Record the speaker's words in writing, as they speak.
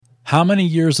How many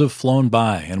years have flown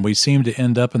by, and we seem to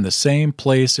end up in the same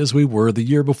place as we were the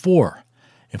year before?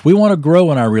 If we want to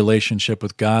grow in our relationship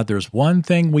with God, there's one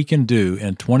thing we can do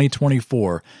in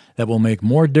 2024 that will make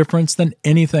more difference than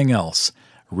anything else.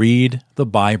 Read the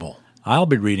Bible. I'll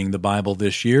be reading the Bible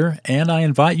this year, and I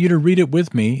invite you to read it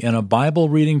with me in a Bible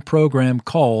reading program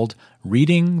called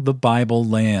Reading the Bible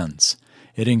Lands.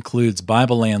 It includes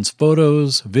Bible Lands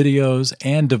photos, videos,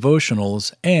 and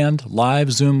devotionals, and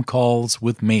live Zoom calls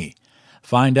with me.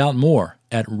 Find out more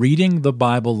at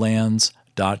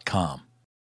readingthebiblelands.com.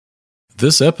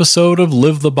 This episode of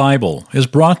Live the Bible is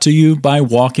brought to you by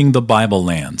Walking the Bible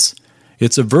Lands.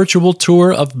 It's a virtual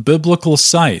tour of biblical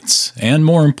sites and,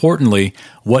 more importantly,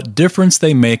 what difference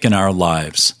they make in our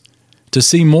lives. To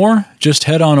see more, just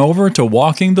head on over to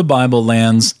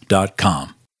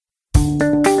walkingthebiblelands.com.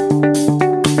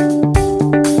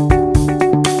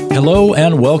 Hello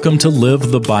and welcome to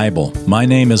Live the Bible. My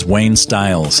name is Wayne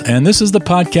Stiles, and this is the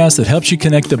podcast that helps you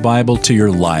connect the Bible to your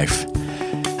life.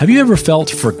 Have you ever felt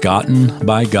forgotten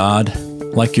by God?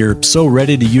 Like you're so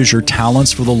ready to use your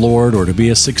talents for the Lord or to be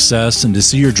a success and to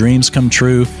see your dreams come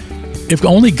true? If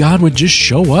only God would just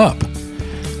show up.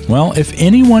 Well, if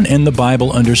anyone in the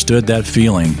Bible understood that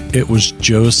feeling, it was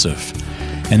Joseph.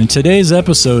 And in today's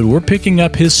episode, we're picking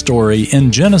up his story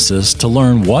in Genesis to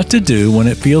learn what to do when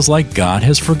it feels like God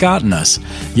has forgotten us.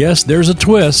 Yes, there's a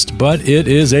twist, but it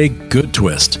is a good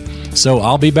twist. So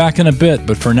I'll be back in a bit,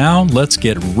 but for now, let's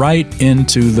get right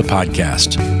into the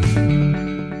podcast.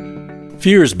 A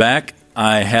few years back,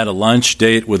 I had a lunch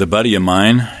date with a buddy of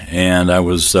mine, and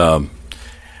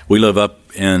we live up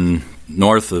in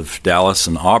north of Dallas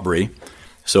and Aubrey,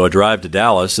 so a drive to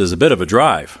Dallas is a bit of a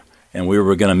drive. And we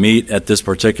were going to meet at this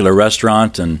particular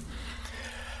restaurant. And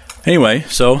anyway,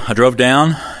 so I drove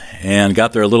down and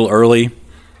got there a little early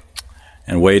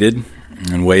and waited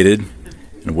and waited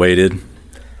and waited.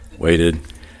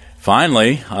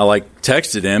 Finally, I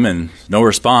texted him and no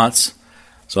response.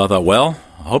 So I thought, well,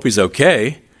 I hope he's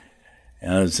okay.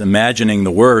 And I was imagining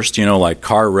the worst, like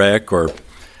car wreck or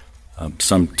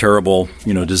some terrible,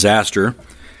 disaster.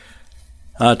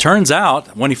 Turns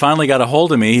out, when he finally got a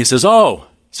hold of me, he says, "Oh,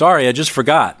 sorry, I just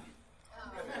forgot."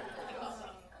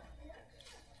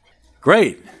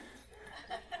 Great.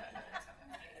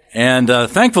 And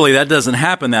thankfully that doesn't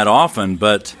happen that often,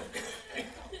 but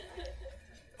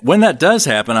when that does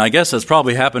happen, I guess that's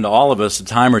probably happened to all of us a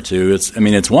time or two.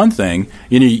 It's one thing.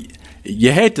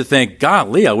 You hate to think,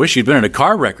 golly, I wish you'd been in a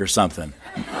car wreck or something.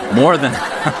 More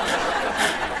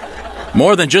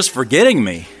than just forgetting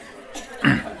me.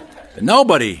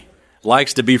 Nobody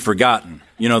likes to be forgotten.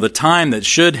 The time that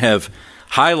should have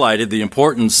highlighted the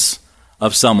importance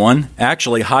of someone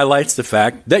actually highlights the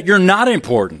fact that you're not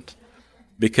important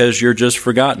because you're just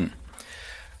forgotten.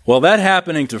 Well, that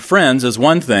happening to friends is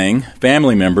one thing,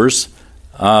 family members,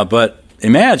 but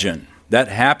imagine that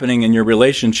happening in your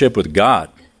relationship with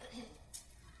God.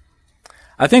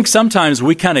 I think sometimes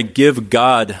we kind of give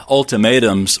God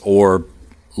ultimatums or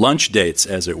lunch dates,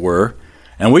 as it were,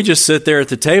 and we just sit there at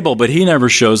the table, but He never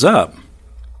shows up.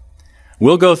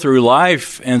 We'll go through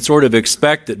life and sort of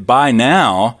expect that by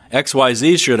now,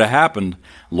 XYZ should have happened,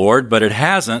 Lord, but it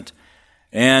hasn't.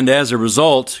 And as a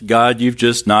result, God, you've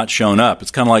just not shown up. It's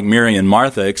kind of like Mary and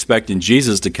Martha expecting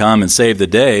Jesus to come and save the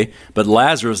day, but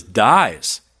Lazarus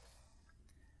dies.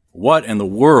 What in the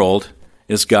world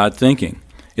is God thinking?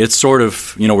 It's sort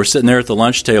of, we're sitting there at the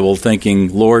lunch table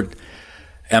thinking, Lord,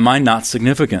 am I not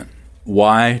significant?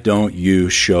 Why don't you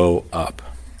show up?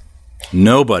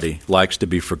 Nobody likes to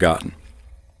be forgotten.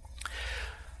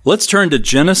 Let's turn to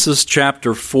Genesis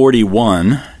chapter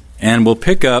 41, and we'll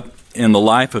pick up in the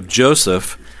life of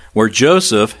Joseph, where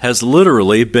Joseph has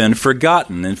literally been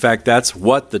forgotten. In fact, that's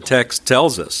what the text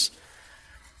tells us.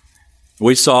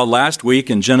 We saw last week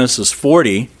in Genesis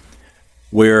 40,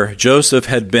 where Joseph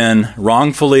had been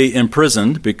wrongfully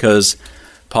imprisoned because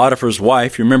Potiphar's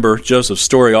wife, you remember Joseph's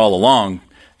story all along,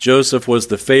 Joseph was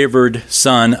the favored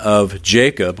son of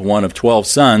Jacob, one of 12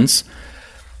 sons.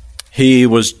 He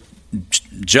was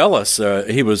jealous.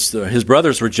 His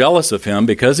brothers were jealous of him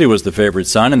because he was the favored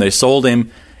son, and they sold him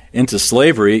into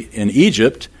slavery in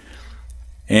Egypt,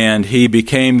 and he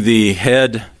became the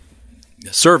head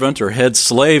servant or head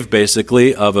slave,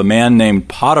 basically, of a man named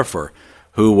Potiphar,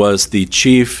 who was the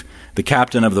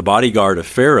captain of the bodyguard of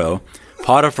Pharaoh.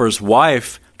 Potiphar's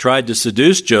wife tried to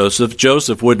seduce Joseph.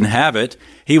 Joseph wouldn't have it.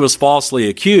 He was falsely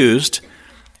accused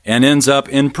and ends up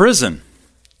in prison.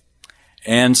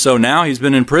 And so now he's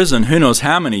been in prison who knows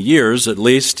how many years. At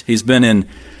least he's been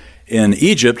in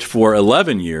Egypt for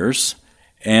 11 years.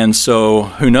 And so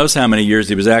who knows how many years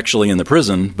he was actually in the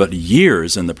prison, but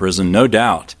years in the prison, no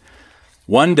doubt.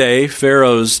 One day,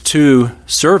 Pharaoh's two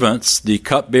servants, the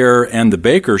cupbearer and the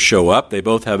baker, show up. They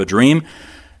both have a dream.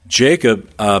 Joseph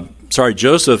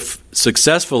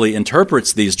successfully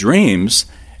interprets these dreams,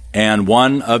 and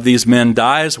one of these men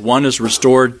dies. One is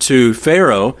restored to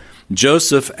Pharaoh.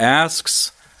 Joseph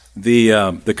asks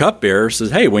the cupbearer,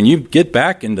 says, hey, when you get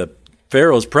back into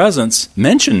Pharaoh's presence,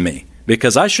 mention me,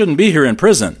 because I shouldn't be here in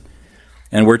prison.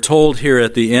 And we're told here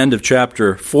at the end of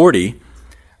chapter 40,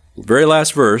 very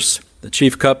last verse, the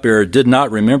chief cupbearer did not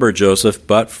remember Joseph,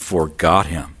 but forgot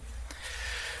him.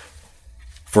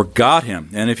 Forgot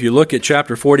him. And if you look at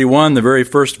chapter 41, the very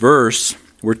first verse,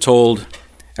 we're told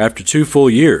after 2 full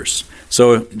years.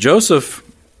 So Joseph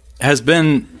has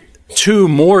been 2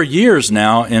 more years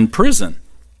now in prison.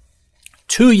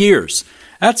 2 years.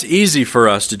 That's easy for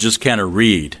us to just kind of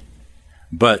read.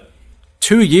 But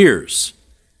 2 years,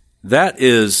 that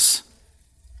is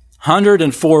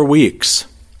 104 weeks.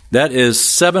 That is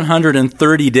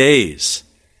 730 days.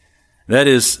 That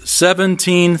is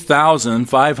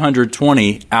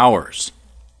 17,520 hours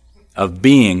of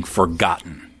being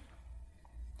forgotten.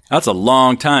 That's a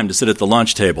long time to sit at the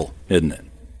lunch table, isn't it?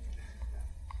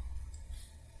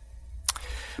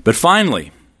 But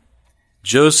finally,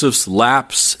 Joseph's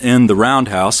lapse in the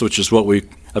roundhouse, which is what we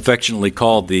affectionately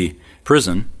called the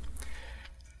prison,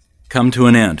 come to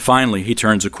an end. Finally, he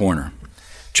turns a corner.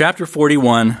 Chapter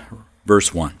 41,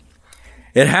 verse 1.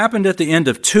 It happened at the end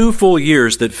of 2 full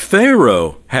years that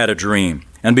Pharaoh had a dream.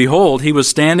 And behold, he was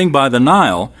standing by the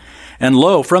Nile, and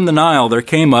lo, from the Nile there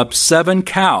came up 7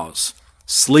 cows,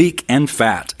 sleek and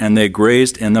fat, and they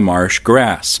grazed in the marsh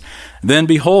grass. Then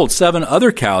behold, 7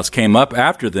 other cows came up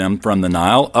after them from the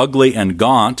Nile, ugly and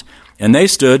gaunt, and they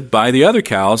stood by the other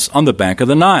cows on the bank of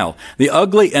the Nile. The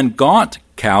ugly and gaunt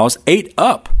cows ate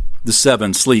up the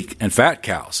 7 sleek and fat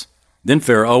cows. Then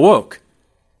Pharaoh awoke.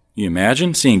 You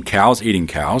imagine seeing cows eating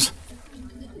cows?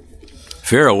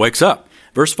 Pharaoh wakes up.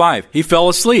 Verse 5, he fell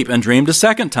asleep and dreamed a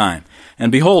second time.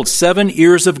 And behold, 7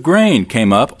 ears of grain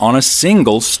came up on a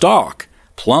single stalk,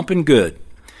 plump and good.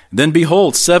 Then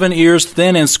behold, 7 ears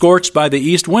thin and scorched by the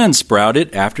east wind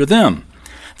sprouted after them.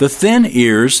 The thin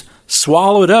ears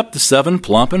swallowed up the 7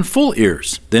 plump and full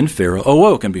ears. Then Pharaoh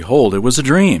awoke, and behold, it was a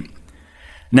dream.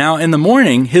 Now in the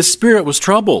morning his spirit was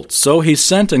troubled, so he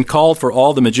sent and called for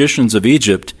all the magicians of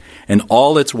Egypt and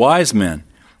all its wise men.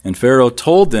 And Pharaoh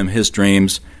told them his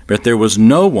dreams, but there was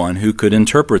no one who could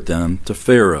interpret them to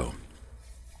Pharaoh.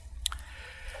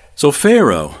 So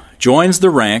Pharaoh joins the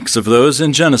ranks of those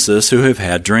in Genesis who have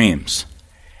had dreams.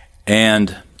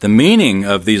 And the meaning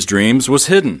of these dreams was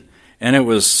hidden. And it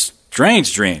was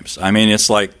strange dreams. I mean, it's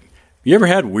like, you ever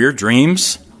had weird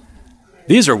dreams?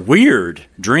 These are weird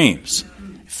dreams.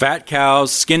 Fat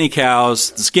cows, skinny cows.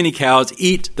 The skinny cows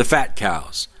eat the fat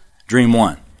cows. Dream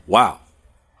 1. Wow.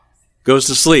 Goes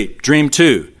to sleep. Dream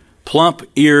 2. Plump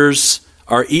ears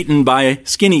are eaten by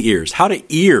skinny ears. How do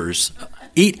ears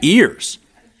eat ears?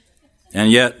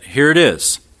 And yet, here it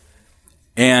is.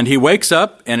 And he wakes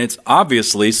up, and it's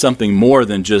obviously something more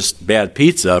than just bad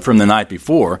pizza from the night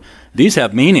before. These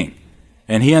have meaning.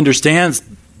 And he understands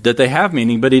that they have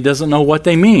meaning, but he doesn't know what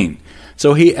they mean.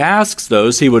 So he asks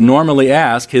those he would normally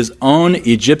ask, his own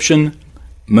Egyptian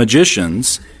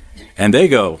magicians, and they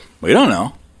go, we don't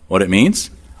know what it means.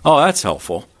 Oh, that's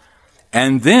helpful.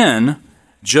 And then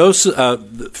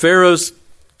Pharaoh's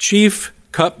chief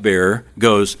cupbearer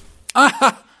goes,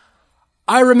 I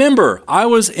remember I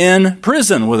was in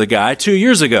prison with a guy 2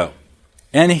 years ago,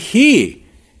 and he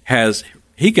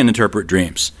can interpret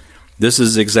dreams. This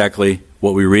is exactly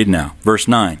what we read now. Verse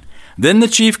 9. Then the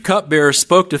chief cupbearer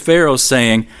spoke to Pharaoh,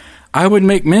 saying, I would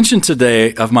make mention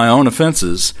today of my own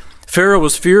offenses. Pharaoh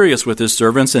was furious with his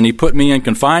servants, and he put me in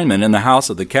confinement in the house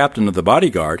of the captain of the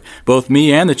bodyguard, both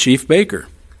me and the chief baker.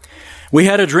 We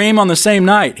had a dream on the same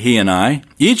night, he and I.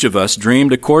 Each of us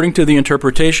dreamed according to the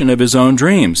interpretation of his own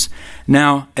dreams.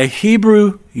 Now, a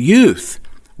Hebrew youth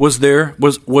was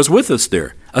with us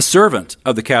there, a servant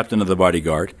of the captain of the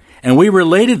bodyguard, and we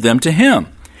related them to him.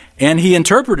 And he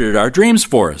interpreted our dreams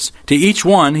for us. To each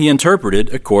one he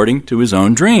interpreted according to his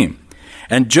own dream.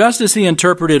 And just as he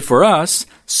interpreted for us,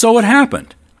 so it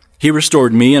happened. He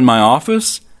restored me in my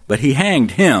office, but he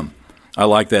hanged him. I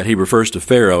like that he refers to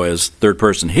Pharaoh as third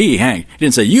person. He hanged. He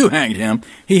didn't say you hanged him.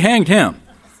 He hanged him.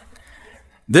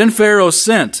 Then Pharaoh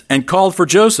sent and called for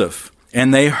Joseph,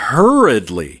 and they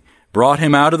hurriedly brought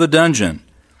him out of the dungeon.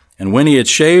 And when he had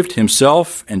shaved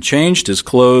himself and changed his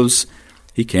clothes,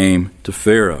 he came to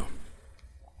Pharaoh.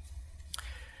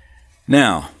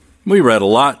 Now, we read a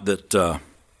lot that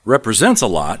represents a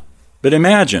lot, but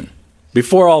imagine,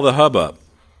 before all the hubbub,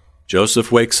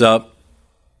 Joseph wakes up,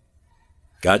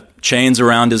 got chains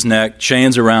around his neck,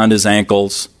 chains around his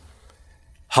ankles,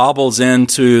 hobbles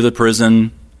into the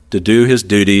prison to do his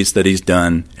duties that he's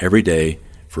done every day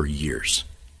for years.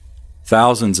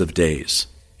 Thousands of days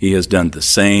he has done the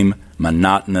same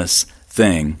monotonous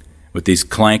thing with these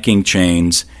clanking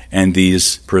chains and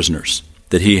these prisoners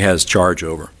that he has charge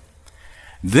over.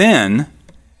 Then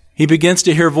he begins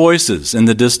to hear voices in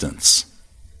the distance.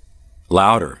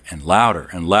 Louder and louder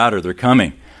and louder they're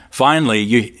coming. Finally,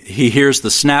 he hears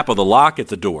the snap of the lock at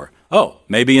the door. Oh,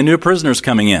 maybe a new prisoner's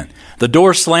coming in. The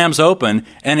door slams open,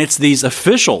 and it's these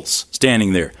officials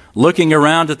standing there, looking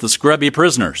around at the scrubby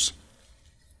prisoners.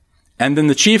 And then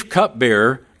the chief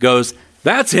cupbearer goes,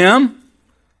 "That's him!"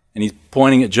 And he's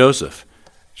pointing at Joseph.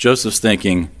 Joseph's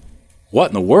thinking, what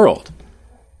in the world?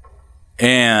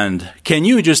 And can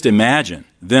you just imagine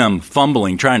them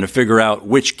fumbling, trying to figure out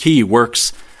which key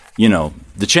works,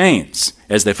 the chains,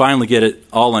 as they finally get it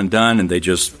all undone and they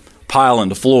just pile on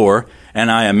the floor.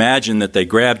 And I imagine that they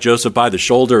grab Joseph by the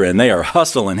shoulder and they are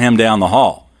hustling him down the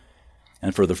hall.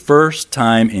 And for the first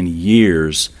time in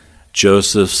years,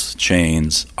 Joseph's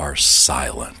chains are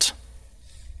silent.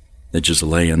 They just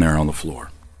lay in there on the floor.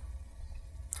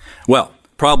 Well,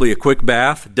 probably a quick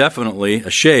bath, definitely a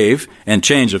shave and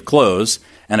change of clothes,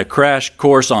 and a crash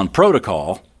course on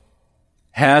protocol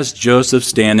has Joseph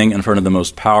standing in front of the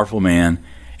most powerful man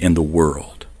in the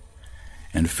world.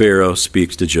 And Pharaoh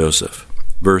speaks to Joseph.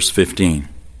 Verse 15.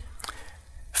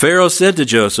 Pharaoh said to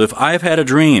Joseph, "I have had a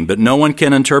dream, but no one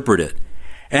can interpret it.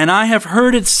 And I have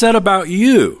heard it said about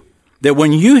you, that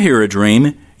when you hear a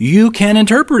dream, you can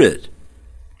interpret it."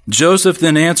 Joseph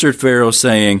then answered Pharaoh,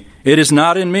 saying, "It is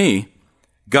not in me.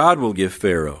 God will give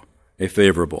Pharaoh a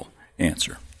favorable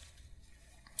answer."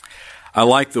 I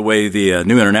like the way the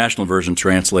New International Version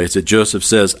translates it. Joseph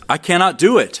says, "I cannot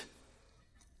do it."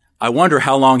 I wonder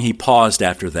how long he paused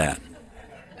after that.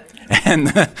 And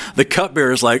the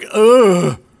cupbearer is like,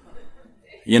 ugh.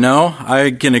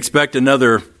 I can expect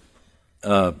another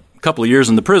couple of years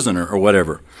in the prison or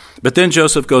whatever. But then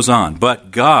Joseph goes on,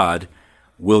 "But God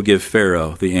will give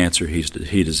Pharaoh the answer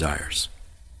he desires."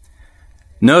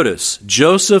 Notice,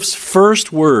 Joseph's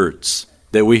first words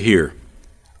that we hear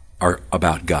are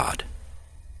about God.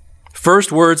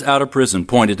 First words out of prison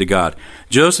pointed to God.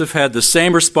 Joseph had the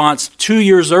same response 2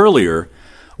 years earlier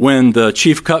when the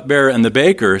chief cupbearer and the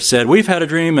baker said, "We've had a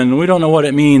dream and we don't know what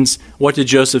it means." What did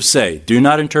Joseph say? "Do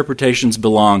not interpretations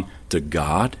belong to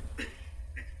God?"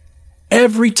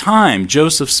 Every time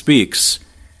Joseph speaks,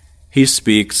 he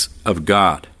speaks of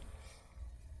God.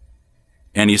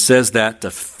 And he says that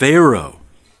to Pharaoh,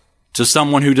 to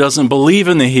someone who doesn't believe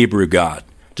in the Hebrew God,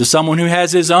 to someone who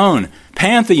has his own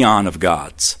pantheon of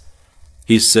gods.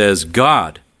 He says,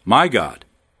 God, my God,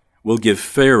 will give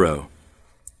Pharaoh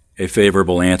a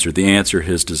favorable answer, the answer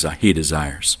he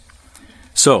desires.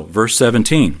 So, verse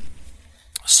 17.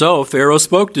 So Pharaoh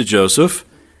spoke to Joseph,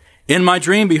 "In my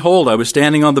dream, behold, I was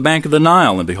standing on the bank of the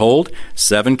Nile, and behold,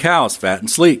 7 cows, fat and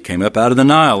sleek, came up out of the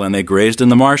Nile, and they grazed in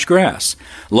the marsh grass.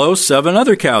 Lo, 7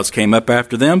 other cows came up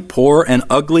after them, poor and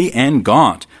ugly and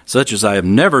gaunt, such as I have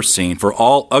never seen for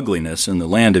all ugliness in the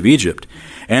land of Egypt.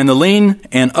 And the lean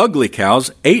and ugly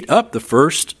cows ate up the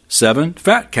first 7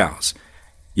 fat cows.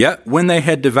 Yet when they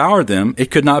had devoured them,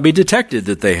 it could not be detected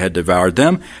that they had devoured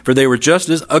them, for they were just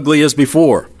as ugly as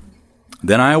before.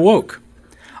 Then I awoke.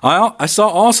 I saw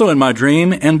also in my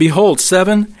dream, and behold,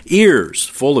 7 ears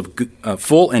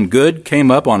full and good came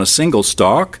up on a single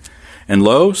stalk, and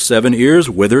lo, 7 ears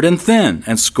withered and thin,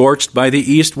 and scorched by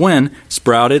the east wind,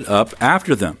 sprouted up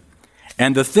after them.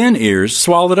 And the thin ears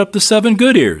swallowed up the 7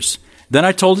 good ears. Then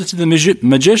I told it to the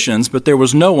magicians, but there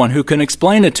was no one who can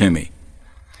explain it to me."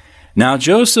 Now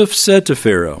Joseph said to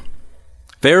Pharaoh,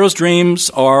 "Pharaoh's dreams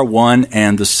are one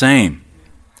and the same.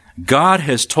 God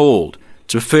has told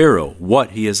to Pharaoh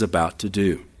what he is about to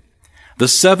do. The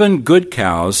 7 good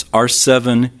cows are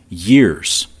 7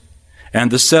 years,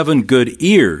 and the 7 good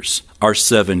ears are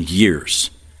 7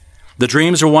 years. The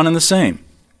dreams are one and the same.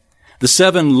 The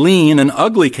 7 lean and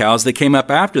ugly cows that came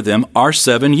up after them are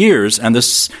 7 years, and the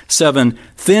 7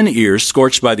 thin ears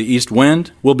scorched by the east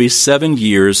wind will be 7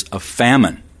 years of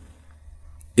famine.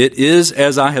 It is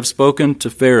as I have spoken to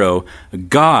Pharaoh.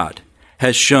 God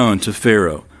has shown to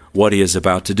Pharaoh what he is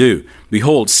about to do.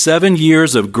 Behold, 7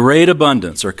 years of great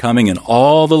abundance are coming in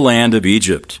all the land of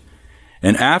Egypt,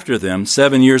 and after them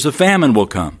 7 years of famine will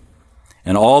come.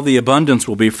 And all the abundance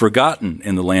will be forgotten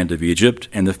in the land of Egypt,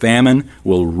 and the famine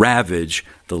will ravage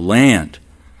the land.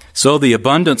 So the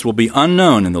abundance will be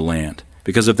unknown in the land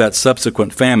because of that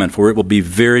subsequent famine, for it will be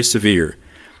very severe.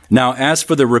 Now, as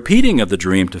for the repeating of the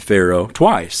dream to Pharaoh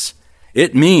twice,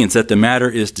 It means that the matter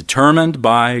is determined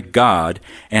by God,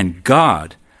 and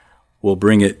God will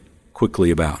bring it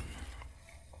quickly about.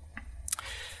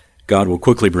 God will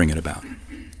quickly bring it about.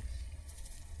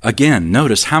 Again,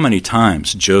 notice how many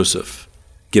times Joseph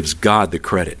gives God the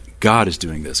credit. God is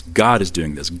doing this. God is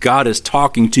doing this. God is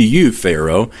talking to you,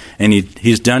 Pharaoh, and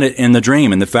he's done it in the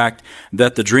dream. And the fact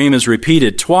that the dream is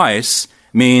repeated twice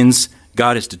means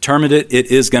God has determined it. It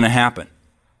is going to happen.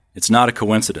 It's not a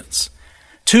coincidence.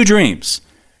 2 dreams.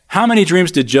 How many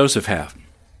dreams did Joseph have?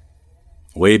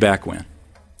 Way back when?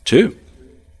 2.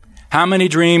 How many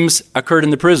dreams occurred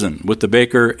in the prison with the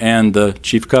baker and the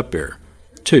chief cupbearer?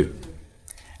 2.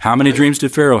 How many dreams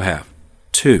did Pharaoh have?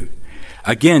 2.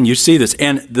 Again, you see this.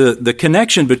 And the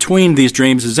connection between these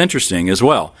dreams is interesting as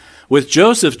well. With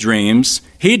Joseph's dreams,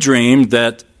 he dreamed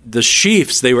that the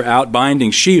chiefs, they were out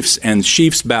binding chiefs, and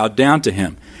chiefs bowed down to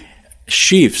him.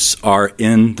 Chiefs are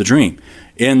in the dream.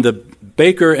 In the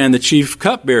baker and the chief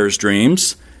cupbearer's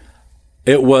dreams,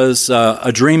 it was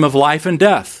a dream of life and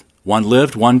death. One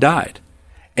lived, one died.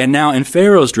 And now in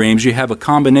Pharaoh's dreams, you have a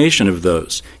combination of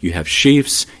those. You have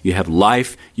chiefs, you have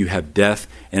life, you have death,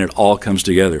 and it all comes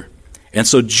together. And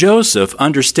so Joseph,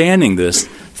 understanding this,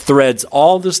 threads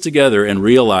all this together and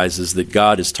realizes that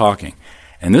God is talking.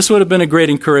 And this would have been a great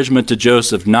encouragement to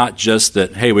Joseph, not just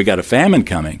that, hey, we got a famine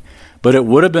coming, but it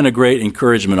would have been a great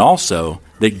encouragement also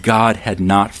that God had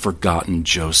not forgotten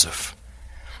Joseph.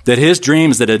 That his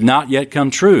dreams that had not yet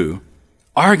come true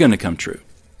are going to come true.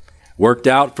 Worked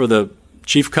out for the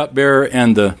chief cupbearer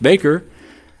and the baker.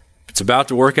 It's about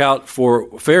to work out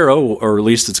for Pharaoh, or at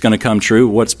least it's going to come true,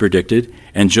 what's predicted.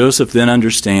 And Joseph then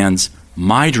understands,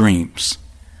 my dreams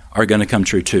are going to come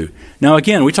true too. Now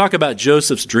again, we talk about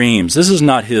Joseph's dreams. This is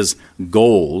not his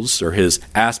goals or his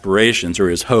aspirations or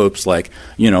his hopes like,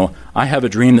 I have a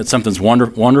dream that something's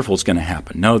wonderful is going to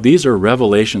happen. No, these are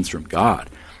revelations from God.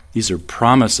 These are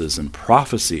promises and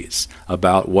prophecies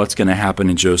about what's going to happen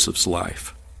in Joseph's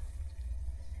life.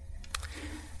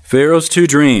 Pharaoh's 2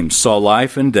 dreams saw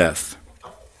life and death,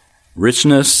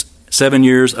 richness, 7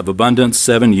 years of abundance,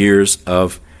 7 years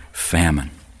of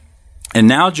famine. And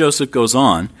now Joseph goes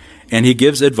on, and he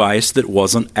gives advice that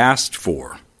wasn't asked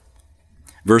for.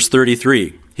 Verse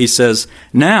 33, he says,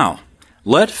 "Now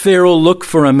let Pharaoh look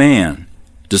for a man,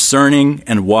 discerning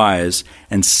and wise,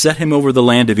 and set him over the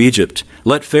land of Egypt.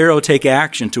 Let Pharaoh take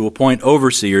action to appoint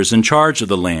overseers in charge of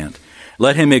the land.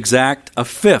 Let him exact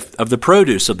 1/5 of the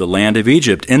produce of the land of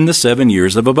Egypt in the 7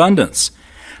 years of abundance.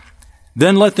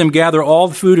 Then let them gather all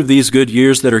the food of these good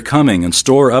years that are coming and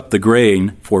store up the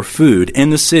grain for food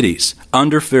in the cities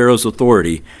under Pharaoh's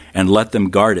authority, and let them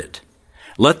guard it.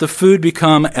 Let the food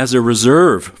become as a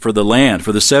reserve for the land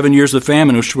for the 7 years of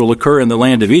famine which will occur in the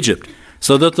land of Egypt,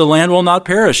 so that the land will not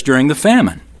perish during the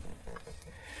famine."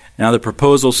 Now the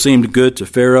proposal seemed good to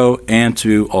Pharaoh and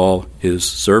to all his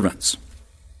servants.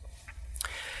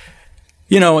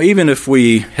 Even if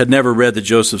we had never read the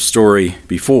Joseph story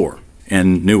before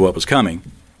and knew what was coming,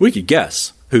 we could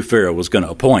guess who Pharaoh was going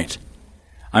to appoint.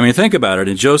 I mean, think about it.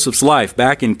 In Joseph's life,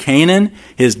 back in Canaan,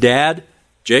 his dad,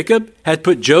 Jacob, had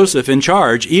put Joseph in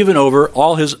charge even over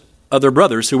all his other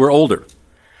brothers who were older.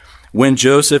 When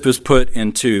Joseph was put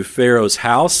into Pharaoh's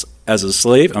house as a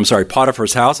slave,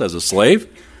 Potiphar's house as a slave,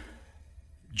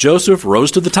 Joseph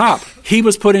rose to the top. He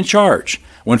was put in charge.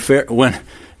 When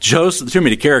Joseph, too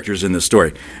many characters in this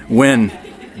story. When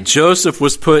Joseph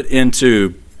was put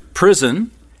into prison,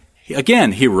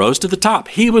 again, he rose to the top.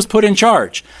 He was put in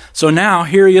charge. So now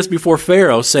here he is before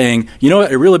Pharaoh saying,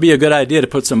 it'd really be a good idea to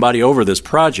put somebody over this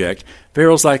project.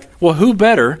 Pharaoh's like, well, who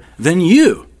better than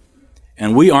you?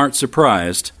 And we aren't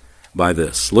surprised by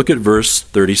this. Look at verse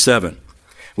 37,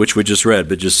 which we just read,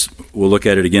 but we'll look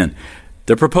at it again.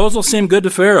 The proposal seemed good to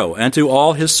Pharaoh and to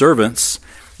all his servants.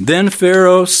 Then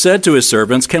Pharaoh said to his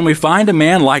servants, "Can we find a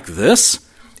man like this,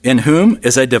 in whom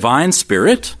is a divine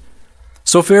spirit?"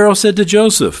 So Pharaoh said to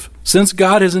Joseph, "Since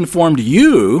God has informed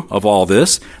you of all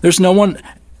this, there's no one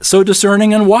so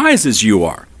discerning and wise as you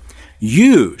are.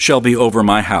 You shall be over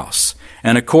my house,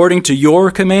 and according to your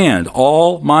command,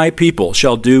 all my people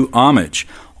shall do homage.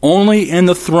 Only in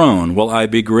the throne will I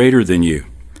be greater than you."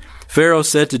 Pharaoh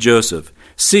said to Joseph,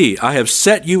 "See, I have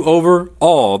set you over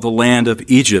all the land of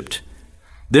Egypt."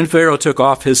 Then Pharaoh took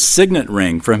off his signet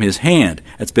ring from his hand.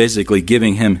 That's basically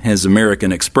giving him his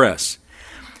American Express.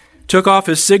 Took off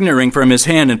his signet ring from his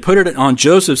hand and put it on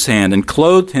Joseph's hand and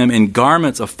clothed him in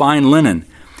garments of fine linen.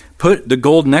 Put the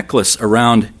gold necklace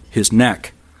around his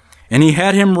neck. And he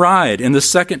had him ride in the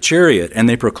second chariot, and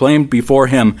they proclaimed before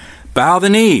him, "Bow the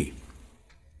knee."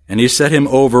 And he set him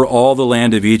over all the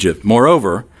land of Egypt.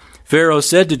 Moreover, Pharaoh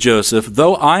said to Joseph,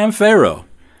 "Though I am Pharaoh,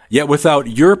 Yet without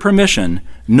your permission,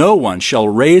 no one shall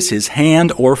raise his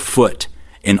hand or foot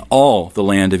in all the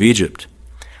land of Egypt.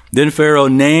 Then Pharaoh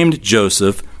named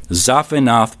Joseph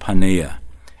Zaphenath-Paneah,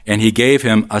 and he gave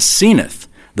him Asenath,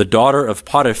 the daughter of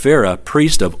Potiphera,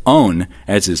 priest of On,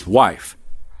 as his wife.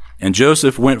 And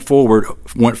Joseph went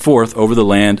forth over the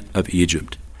land of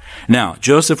Egypt. Now,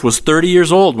 Joseph was 30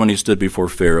 years old when he stood before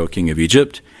Pharaoh, king of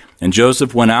Egypt. And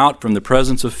Joseph went out from the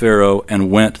presence of Pharaoh and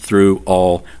went through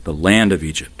all the land of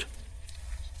Egypt.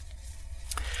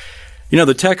 You know,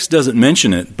 the text doesn't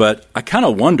mention it, but I kind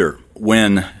of wonder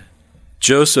when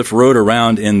Joseph rode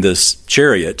around in this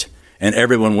chariot and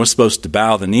everyone was supposed to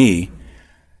bow the knee,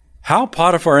 how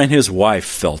Potiphar and his wife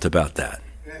felt about that.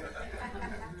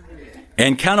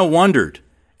 And kind of wondered,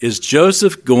 is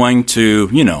Joseph going to,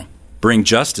 bring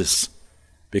justice?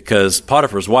 Because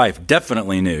Potiphar's wife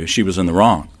definitely knew she was in the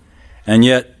wrong. And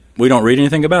yet, we don't read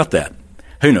anything about that.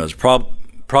 Who knows?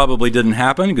 Probably didn't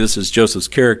happen. This is Joseph's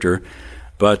character.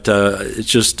 But it's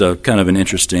just kind of an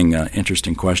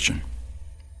interesting question.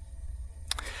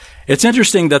 It's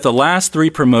interesting that the last three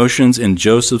promotions in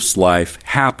Joseph's life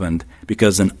happened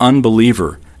because an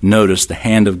unbeliever noticed the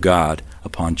hand of God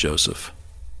upon Joseph.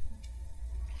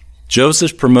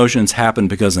 Joseph's promotions happened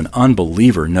because an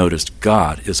unbeliever noticed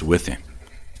God is with him.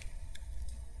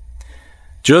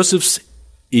 Joseph's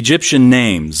Egyptian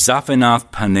name,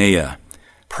 Zaphenath-Paneah,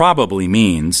 probably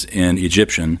means in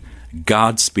Egyptian,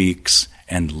 God speaks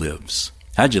and lives.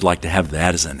 How'd you like to have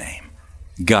that as a name?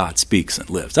 God speaks and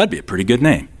lives. That'd be a pretty good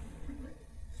name.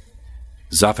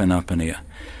 Zaphenath-Paneah.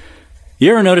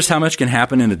 You ever notice how much can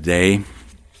happen in a day?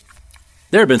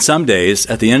 There have been some days,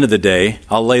 at the end of the day,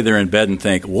 I'll lay there in bed and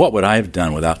think, what would I have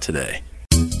done without today?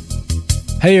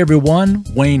 Hey everyone,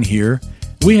 Wayne here.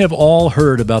 We have all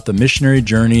heard about the missionary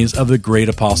journeys of the great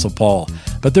Apostle Paul,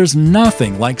 but there's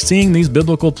nothing like seeing these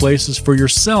biblical places for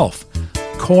yourself.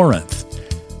 Corinth,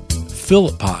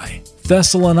 Philippi,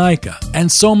 Thessalonica,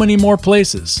 and so many more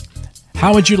places.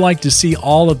 How would you like to see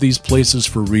all of these places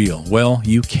for real? Well,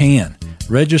 you can.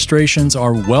 Registrations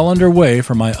are well underway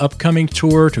for my upcoming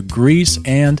tour to Greece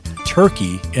and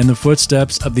Turkey in the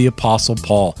footsteps of the Apostle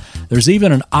Paul. There's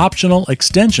even an optional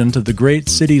extension to the great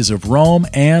cities of Rome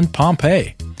and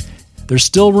Pompeii. There's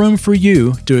still room for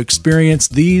you to experience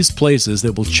these places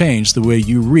that will change the way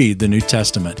you read the New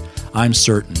Testament, I'm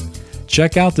certain.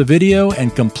 Check out the video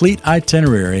and complete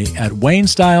itinerary at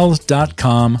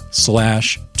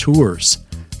waynestyles.com/tours.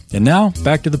 And now,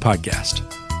 back to the podcast.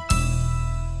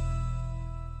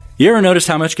 You ever notice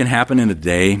how much can happen in a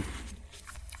day?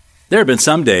 There have been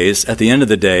some days, at the end of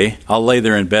the day, I'll lay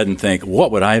there in bed and think,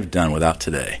 what would I have done without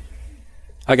today?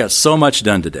 I got so much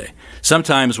done today.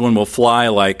 Sometimes when we'll fly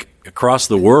like across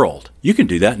the world, you can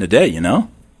do that in a day,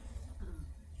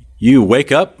 You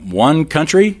wake up one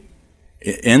country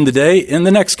in the day in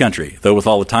the next country, though with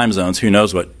all the time zones, who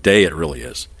knows what day it really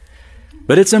is.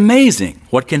 But it's amazing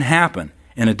what can happen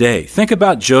in a day. Think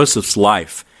about Joseph's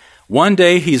life. One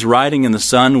day he's riding in the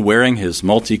sun wearing his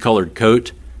multicolored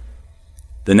coat.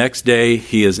 The next day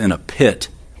he is in a pit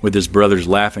with his brothers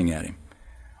laughing at him.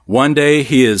 One day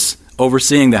he is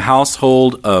overseeing the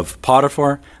household of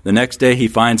Potiphar. The next day he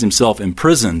finds himself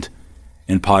imprisoned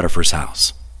in Potiphar's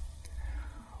house.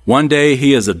 One day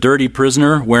he is a dirty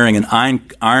prisoner wearing an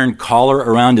iron collar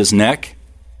around his neck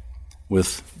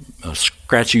with a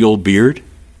scratchy old beard.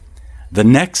 The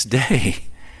next day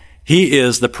he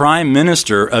is the prime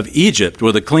minister of Egypt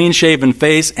with a clean-shaven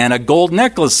face and a gold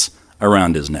necklace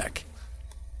around his neck.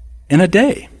 In a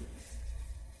day.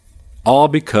 All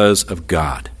because of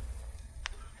God.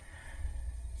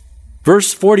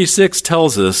 Verse 46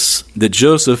 tells us that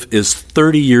Joseph is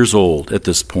 30 years old at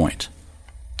this point.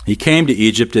 He came to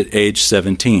Egypt at age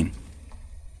 17.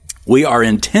 We are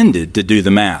intended to do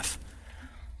the math.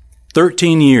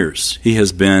 13 years he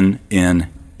has been in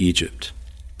Egypt.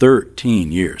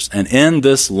 13 years. And in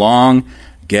this long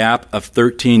gap of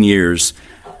 13 years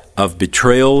of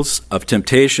betrayals, of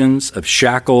temptations, of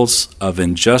shackles, of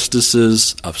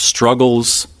injustices, of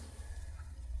struggles,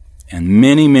 and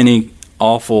many, many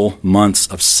awful months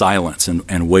of silence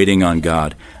and waiting on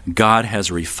God, God has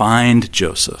refined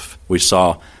Joseph. We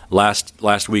saw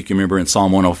last week, you remember in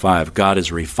Psalm 105, God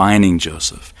is refining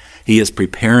Joseph. He is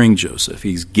preparing Joseph.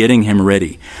 He's getting him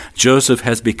ready. Joseph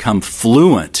has become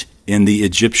fluent in the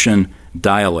Egyptian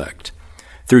dialect.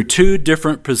 Through two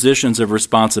different positions of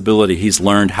responsibility, he's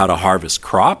learned how to harvest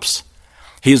crops.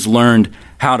 He's learned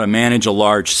how to manage a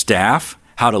large staff,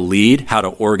 how to lead, how to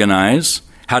organize,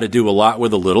 how to do a lot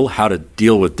with a little, how to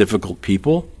deal with difficult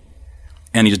people.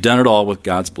 And he's done it all with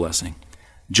God's blessing.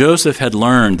 Joseph had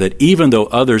learned that even though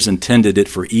others intended it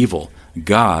for evil,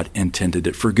 God intended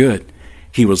it for good.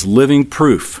 He was living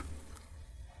proof.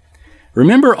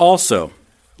 Remember also,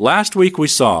 last week we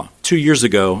saw, 2 years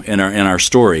ago in our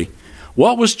story,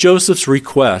 what was Joseph's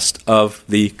request of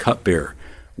the cupbearer?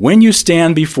 When you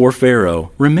stand before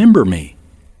Pharaoh, remember me.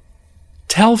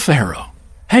 Tell Pharaoh,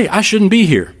 hey, I shouldn't be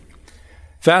here.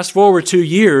 Fast forward 2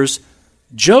 years,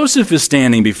 Joseph is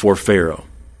standing before Pharaoh.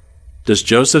 Does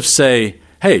Joseph say,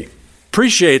 hey,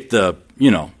 appreciate the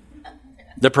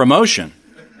promotion,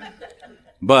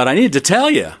 but I need to tell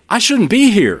you, I shouldn't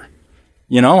be here.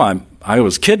 I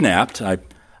was kidnapped. I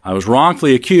was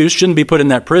wrongfully accused, shouldn't be put in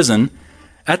that prison.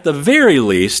 At the very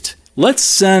least, let's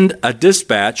send a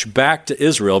dispatch back to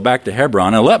Israel, back to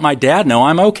Hebron, and let my dad know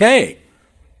I'm okay.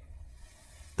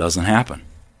 Doesn't happen.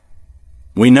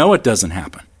 We know it doesn't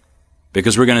happen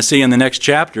because we're going to see in the next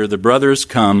chapter the brothers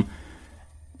come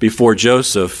before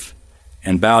Joseph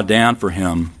and bow down for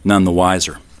him, none the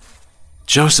wiser.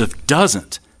 Joseph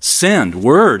doesn't send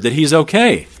word that he's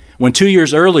okay, when 2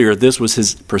 years earlier this was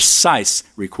his precise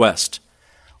request.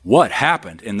 What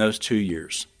happened in those 2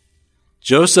 years?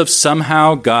 Joseph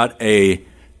somehow got a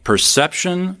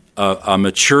perception, a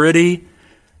maturity.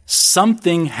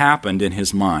 Something happened in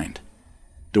his mind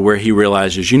to where he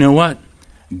realizes, you know what?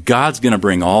 God's going to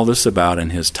bring all this about in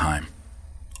his time.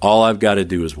 All I've got to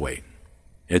do is wait.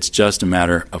 It's just a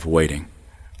matter of waiting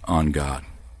on God.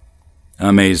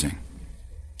 Amazing.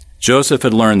 Joseph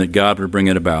had learned that God would bring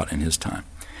it about in his time.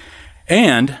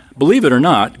 And, believe it or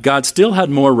not, God still had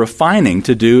more refining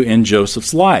to do in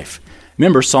Joseph's life.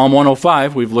 Remember, Psalm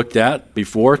 105 we've looked at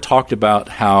before, talked about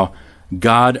how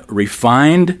God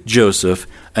refined Joseph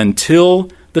until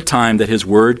the time that his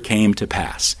word came to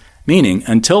pass. Meaning,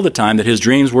 until the time that his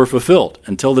dreams were fulfilled,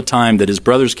 until the time that his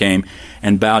brothers came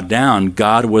and bowed down,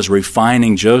 God was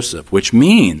refining Joseph, which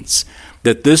means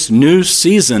that this new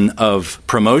season of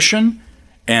promotion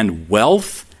and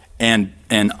wealth and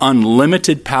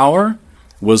unlimited power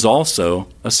was also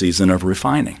a season of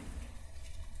refining.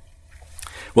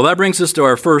 Well, that brings us to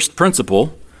our first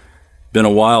principle. Been a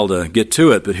while to get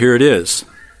to it, but here it is.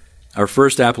 Our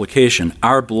first application.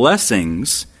 Our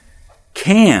blessings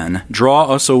can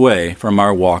draw us away from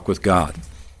our walk with God.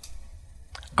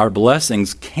 Our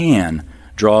blessings can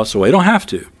draw us away. They don't have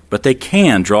to, but they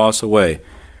can draw us away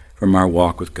from our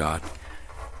walk with God.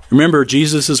 Remember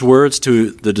Jesus' words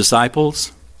to the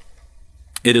disciples?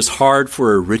 It is hard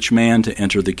for a rich man to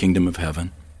enter the kingdom of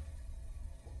heaven.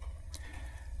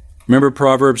 Remember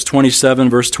Proverbs 27,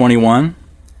 verse 21?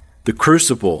 The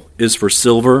crucible is for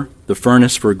silver, the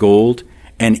furnace for gold,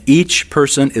 and each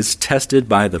person is tested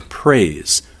by the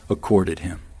praise accorded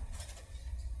him.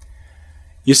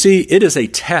 You see, it is a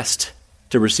test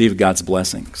to receive God's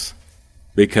blessings,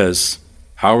 because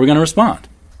how are we going to respond?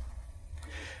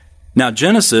 Now,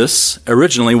 Genesis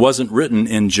originally wasn't written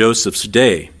in Joseph's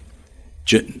day.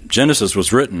 Genesis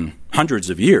was written hundreds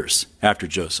of years after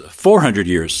Joseph, 400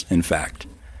 years, in fact.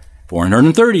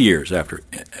 430 years after,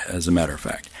 as a matter of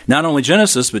fact. Not only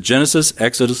Genesis, but Genesis,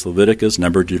 Exodus, Leviticus,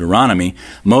 Number, Deuteronomy,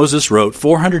 Moses wrote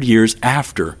 400 years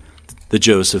after the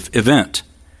Joseph event.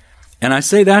 And I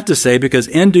say that to say because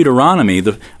in Deuteronomy,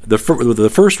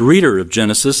 the first reader of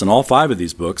Genesis and all 5 of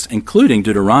these books, including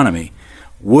Deuteronomy,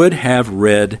 would have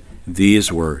read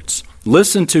these words.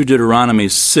 Listen to Deuteronomy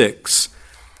 6,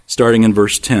 starting in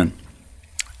verse 10.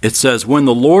 It says, when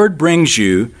the Lord brings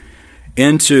you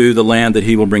into the land that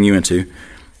he will bring you into,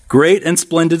 great and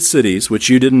splendid cities which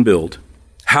you didn't build,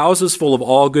 houses full of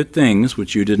all good things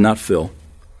which you did not fill,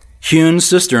 hewn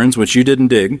cisterns which you didn't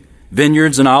dig,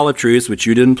 vineyards and olive trees which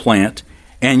you didn't plant,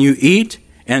 and you eat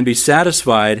and be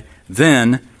satisfied,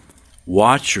 then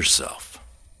watch yourself,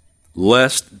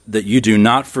 lest that you do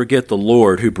not forget the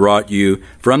Lord who brought you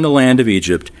from the land of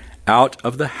Egypt out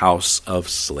of the house of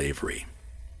slavery.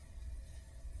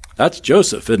 That's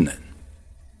Joseph, isn't it?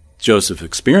 Joseph's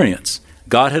experience.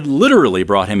 God had literally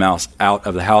brought him out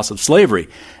of the house of slavery.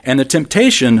 And the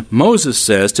temptation, Moses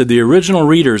says, to the original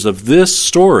readers of this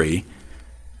story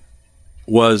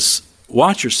was,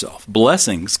 watch yourself.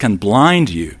 Blessings can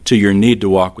blind you to your need to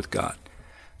walk with God.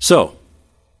 So,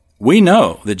 we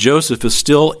know that Joseph is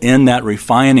still in that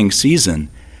refining season,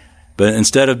 but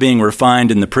instead of being refined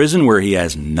in the prison where he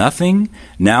has nothing,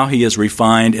 now he is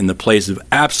refined in the place of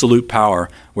absolute power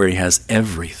where he has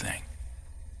everything.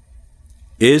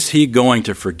 Is he going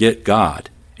to forget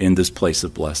God in this place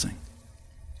of blessing?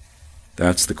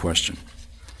 That's the question.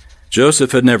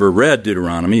 Joseph had never read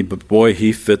Deuteronomy, but boy,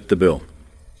 he fit the bill.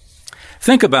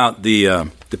 Think about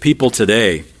the people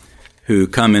today who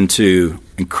come into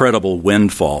incredible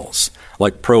windfalls,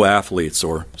 like pro athletes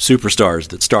or superstars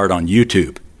that start on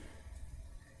YouTube.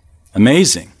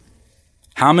 Amazing.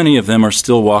 How many of them are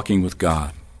still walking with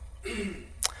God?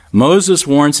 Moses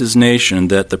warns his nation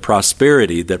that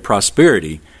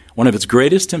prosperity, one of its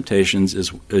greatest temptations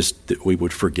is that we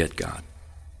would forget God.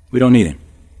 We don't need him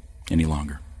any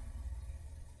longer.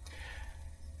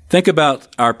 Think about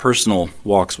our personal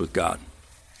walks with God.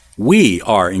 We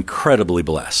are incredibly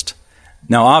blessed.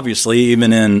 Now, obviously,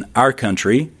 even in our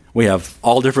country, we have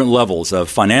all different levels of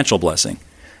financial blessing.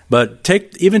 But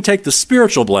take the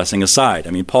spiritual blessing aside.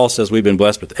 I mean, Paul says we've been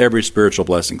blessed with every spiritual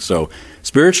blessing. So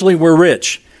spiritually, we're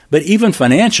rich. But even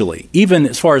financially, even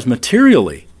as far as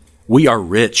materially, we are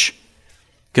rich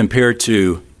compared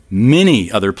to many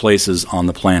other places on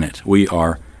the planet. We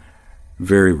are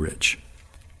very rich.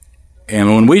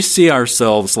 And when we see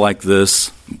ourselves like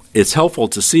this, it's helpful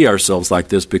to see ourselves like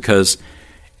this because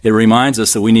it reminds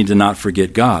us that we need to not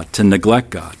forget God, to neglect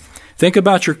God. Think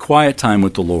about your quiet time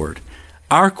with the Lord.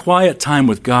 Our quiet time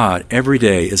with God every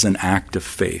day is an act of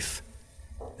faith.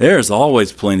 There's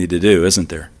always plenty to do, isn't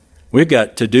there? We've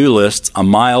got to-do lists a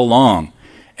mile long,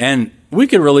 and we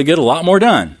could really get a lot more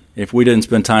done if we didn't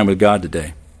spend time with God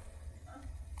today.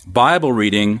 Bible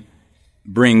reading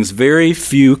brings very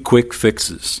few quick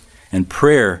fixes, and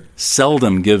prayer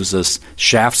seldom gives us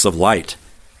shafts of light.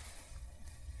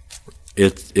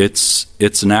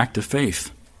 It's an act of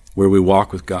faith where we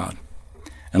walk with God.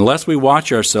 Unless we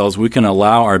watch ourselves, we can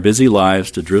allow our busy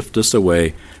lives to drift us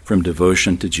away from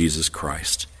devotion to Jesus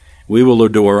Christ. We will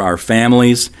adore our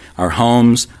families, our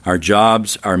homes, our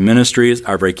jobs, our ministries,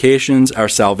 our vacations, our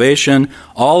salvation,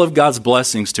 all of God's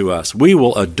blessings to us. We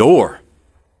will adore.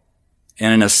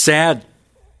 And in a sad,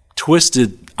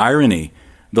 twisted irony,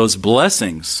 those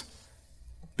blessings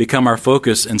become our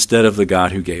focus instead of the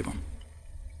God who gave them.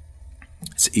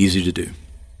 It's easy to do.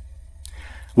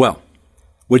 Well,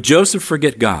 would Joseph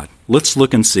forget God? Let's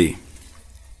look and see.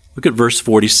 Look at verse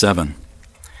 47.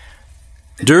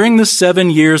 During the 7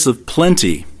 years of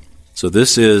plenty, so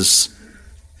this is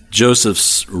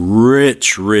Joseph's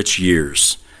rich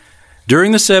years.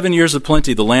 During the 7 years of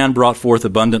plenty, the land brought forth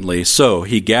abundantly. So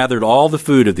he gathered all the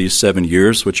food of these 7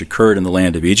 years, which occurred in the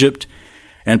land of Egypt,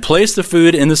 and placed the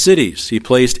food in the cities. He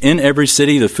placed in every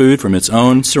city the food from its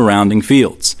own surrounding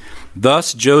fields.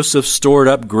 Thus Joseph stored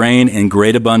up grain in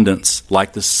great abundance,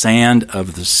 like the sand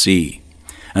of the sea,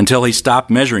 until he stopped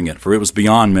measuring it, for it was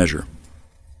beyond measure.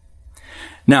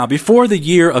 Now, before the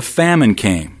year of famine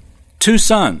came, 2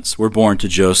 sons were born to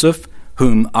Joseph,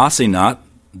 whom Asenath,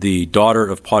 the daughter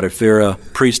of Potiphera,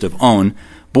 priest of On,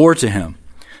 bore to him.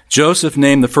 Joseph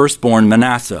named the firstborn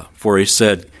Manasseh, for he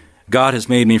said, God has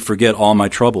made me forget all my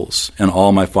troubles and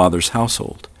all my father's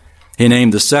household. He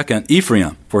named the second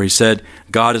Ephraim, for he said,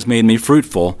 God has made me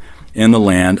fruitful in the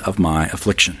land of my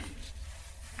affliction.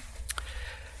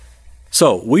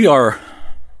 So we're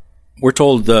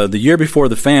told the year before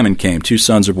the famine came, 2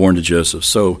 sons are born to Joseph.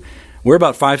 So we're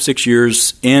about 5-6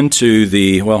 years into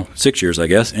 6 years, I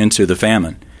guess, into the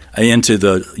famine, into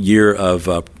the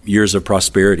years of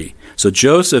prosperity. So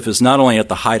Joseph is not only at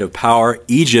the height of power,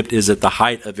 Egypt is at the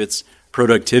height of its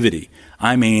productivity.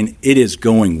 I mean, it is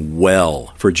going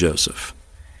well for Joseph.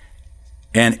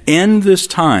 And in this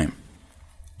time,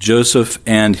 Joseph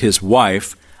and his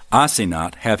wife,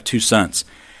 Asenath, have 2 sons.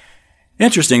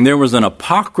 Interesting, there was an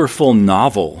apocryphal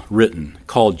novel written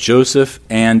called Joseph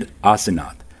and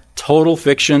Asenath. Total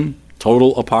fiction,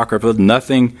 total apocrypha,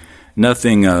 nothing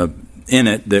in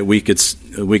it that we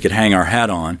could hang our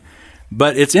hat on.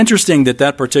 But it's interesting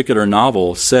that particular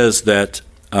novel says that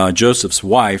Joseph's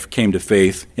wife came to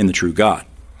faith in the true God.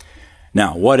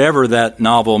 Now, whatever that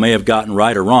novel may have gotten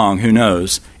right or wrong, who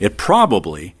knows, it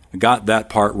probably got that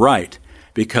part right,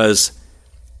 because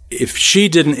if she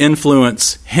didn't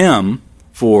influence him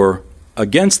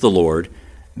against the Lord,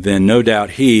 then no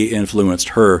doubt he influenced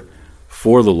her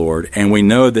for the Lord. And we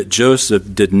know that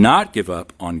Joseph did not give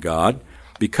up on God,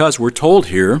 because we're told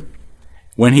here,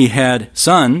 when he had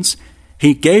sons,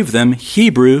 he gave them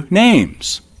Hebrew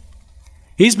names.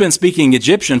 He's been speaking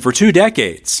Egyptian for 2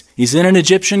 decades. He's in an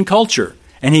Egyptian culture,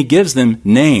 and he gives them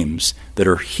names that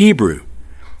are Hebrew,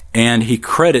 and he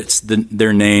credits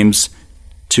their names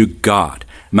to God.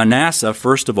 Manasseh,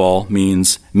 first of all,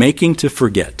 means making to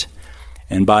forget.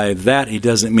 And by that, he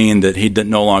doesn't mean that he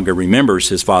no longer remembers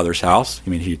his father's house. I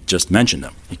mean, he just mentioned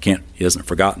them. He hasn't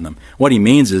forgotten them. What he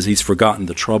means is he's forgotten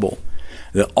the trouble.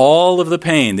 That all of the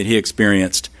pain that he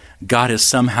experienced, God has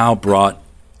somehow brought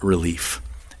relief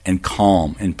and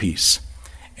calm and peace.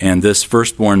 And this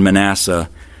firstborn Manasseh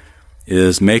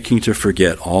is making to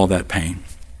forget all that pain.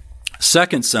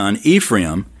 Second son,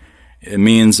 Ephraim, it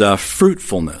means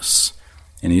fruitfulness.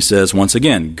 And he says, once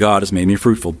again, God has made me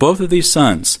fruitful. Both of these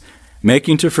sons,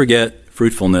 making to forget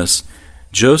fruitfulness,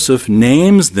 Joseph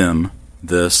names them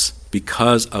this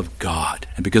because of God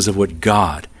and because of what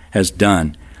God has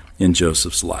done in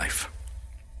Joseph's life.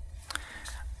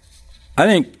 I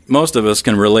think most of us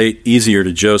can relate easier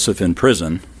to Joseph in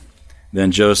prison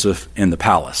than Joseph in the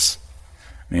palace.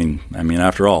 I mean,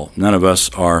 after all, none of us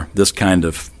are this kind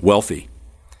of wealthy.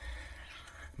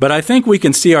 But I think we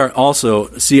can also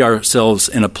see ourselves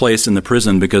in a place in the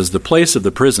prison, because the place of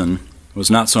the prison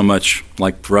was not so much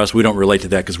like for us, we don't relate to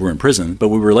that because we're in prison, but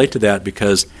we relate to that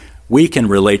because we can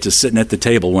relate to sitting at the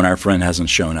table when our friend hasn't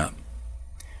shown up.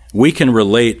 We can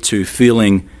relate to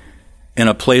feeling in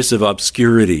a place of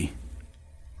obscurity.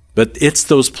 But it's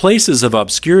those places of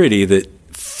obscurity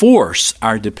that force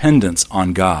our dependence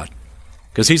on God,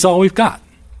 because He's all we've got.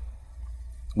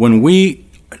 When we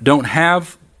don't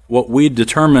have what we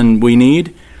determine we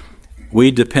need,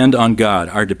 we depend on God.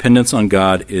 Our dependence on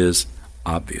God is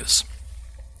obvious.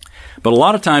 But a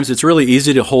lot of times it's really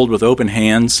easy to hold with open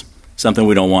hands something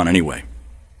we don't want anyway.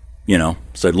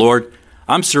 Say, Lord,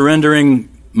 I'm surrendering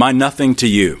my nothing to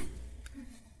you.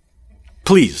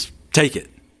 Please, take it.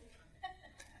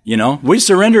 We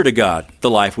surrender to God the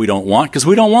life we don't want because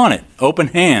we don't want it. Open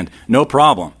hand, no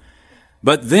problem.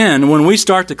 But then when we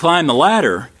start to climb the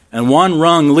ladder and one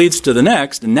rung leads to the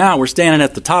next, and now we're standing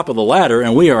at the top of the ladder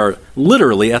and we are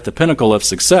literally at the pinnacle of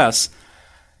success,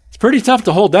 it's pretty tough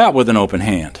to hold that with an open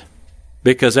hand.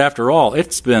 Because after all,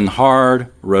 it's been a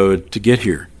hard road to get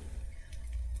here.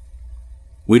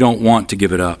 We don't want to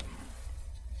give it up.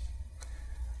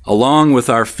 Along with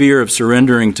our fear of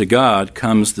surrendering to God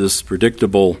comes this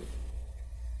predictable,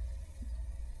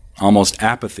 almost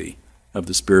apathy of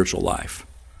the spiritual life,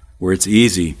 where it's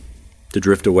easy to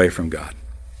drift away from God.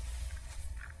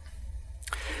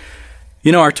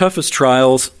 Our toughest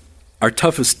trials, our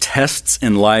toughest tests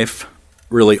in life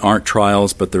really aren't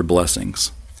trials, but they're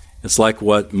blessings. It's like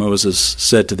what Moses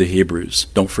said to the Hebrews.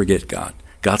 Don't forget God.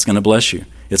 God's going to bless you.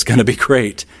 It's going to be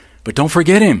great, but don't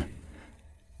forget Him.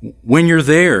 When you're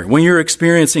there, when you're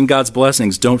experiencing God's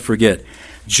blessings, don't forget.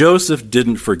 Joseph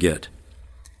didn't forget.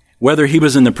 Whether he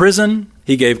was in the prison,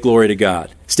 he gave glory to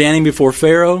God. Standing before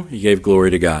Pharaoh, he gave glory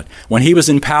to God. When he was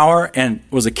in power and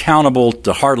was accountable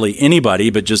to hardly anybody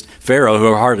but just Pharaoh,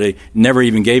 who never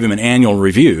even gave him an annual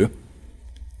review,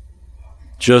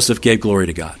 Joseph gave glory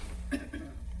to God.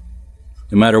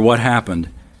 No matter what happened,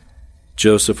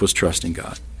 Joseph was trusting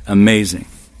God. Amazing.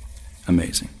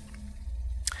 Amazing.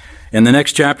 In the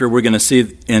next chapter, we're going to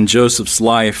see in Joseph's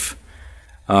life,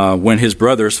 when his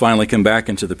brothers finally come back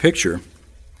into the picture,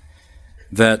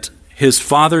 that his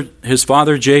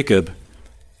father Jacob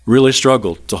really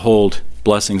struggled to hold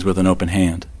blessings with an open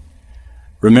hand.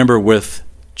 Remember, with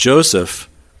Joseph,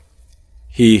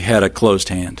 he had a closed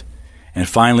hand and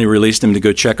finally released him to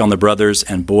go check on the brothers,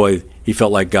 and boy, he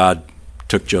felt like God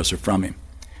took Joseph from him.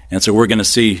 And so we're going to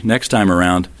see next time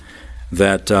around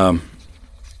that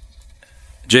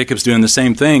Jacob's doing the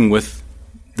same thing with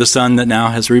the son that now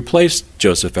has replaced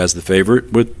Joseph as the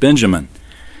favorite, with Benjamin.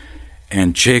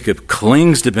 And Jacob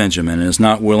clings to Benjamin and is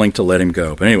not willing to let him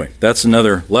go. But anyway, that's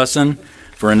another lesson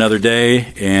for another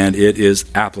day, and it is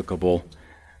applicable,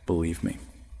 believe me.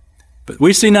 But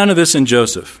we see none of this in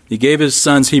Joseph. He gave his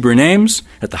sons Hebrew names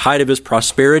at the height of his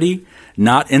prosperity,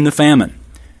 not in the famine.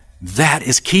 That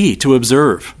is key to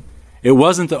observe. It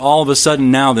wasn't that all of a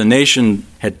sudden now the nation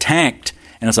had tanked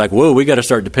and it's like, whoa, we got to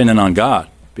start depending on God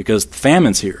because the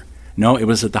famine's here. No, it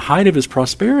was at the height of his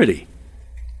prosperity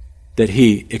that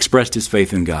he expressed his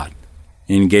faith in God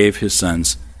and gave his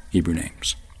sons Hebrew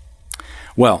names.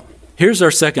 Well, here's our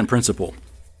second principle.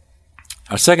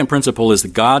 Our second principle is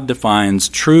that God defines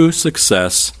true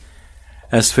success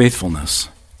as faithfulness.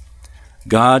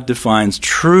 God defines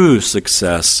true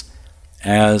success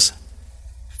as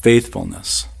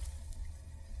faithfulness.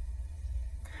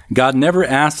 God never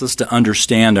asks us to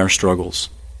understand our struggles.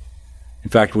 In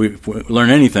fact, if we learn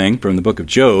anything from the book of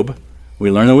Job, we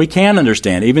learn that we can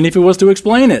understand. Even if it was to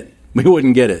explain it, we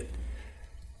wouldn't get it.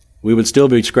 We would still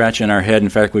be scratching our head. In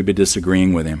fact, we'd be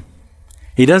disagreeing with him.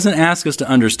 He doesn't ask us to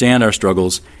understand our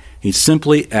struggles. He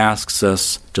simply asks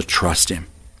us to trust him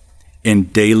in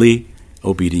daily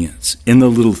obedience, in the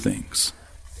little things.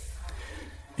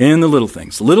 In the little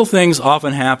things. Little things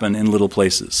often happen in little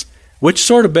places, which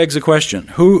sort of begs a question.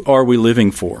 Who are we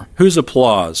living for? Whose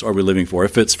applause are we living for?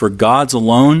 If it's for God's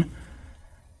alone,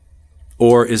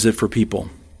 or is it for people?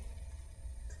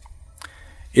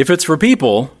 If it's for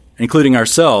people, including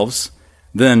ourselves,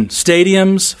 then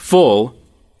stadiums full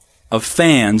of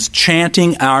fans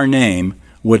chanting our name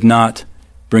would not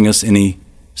bring us any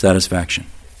satisfaction.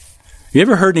 You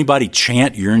ever heard anybody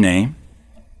chant your name?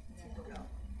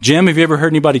 Jim, have you ever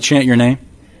heard anybody chant your name?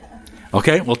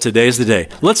 Okay, well, today's the day.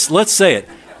 Let's say it.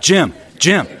 Jim,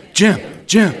 Jim, Jim,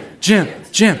 Jim, Jim,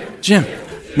 Jim, Jim.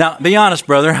 Now, be honest,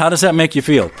 brother, how does that make you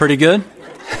feel? Pretty good?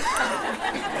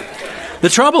 The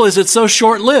trouble is it's so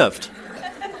short-lived.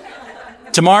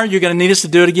 Tomorrow you're going to need us to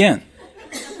do it again.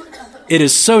 It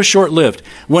is so short-lived.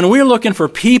 When we're looking for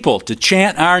people to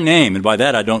chant our name, and by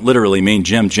that I don't literally mean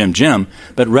Jim, Jim, Jim,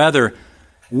 but rather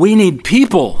we need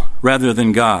people rather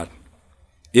than God.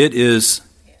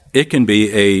 It can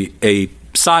be a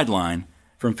sideline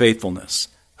from faithfulness.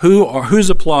 Whose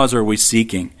applause are we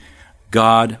seeking?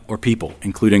 God or people,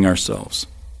 including ourselves?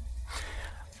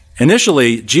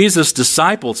 Initially, Jesus'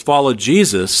 disciples followed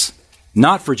Jesus,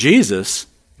 not for Jesus,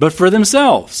 but for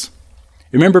themselves.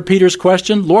 Remember Peter's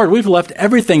question? Lord, we've left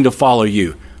everything to follow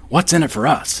you. What's in it for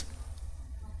us?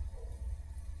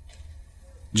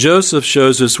 Joseph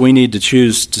shows us we need to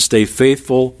choose to stay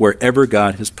faithful wherever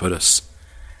God has put us.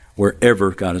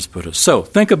 Wherever God has put us. So,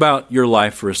 think about your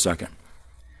life for a second.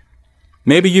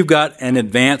 Maybe you've got an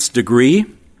advanced degree,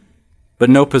 but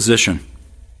no position.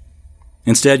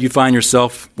 Instead, you find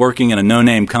yourself working in a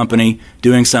no-name company,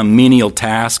 doing some menial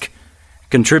task,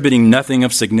 contributing nothing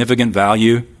of significant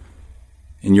value,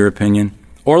 in your opinion.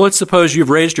 Or let's suppose you've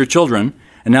raised your children,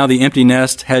 and now the empty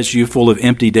nest has you full of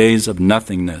empty days of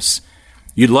nothingness.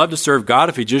 You'd love to serve God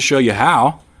if He'd just show you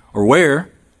how or where.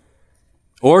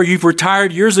 Or you've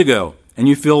retired years ago, and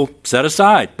you feel set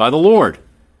aside by the Lord.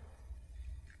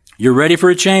 You're ready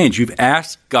for a change. You've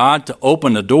asked God to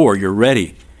open the door. You're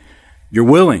ready. You're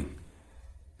willing.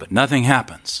 But nothing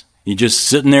happens. You're just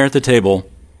sitting there at the table,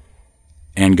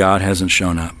 and God hasn't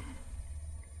shown up.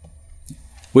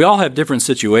 We all have different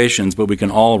situations, but we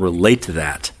can all relate to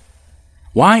that.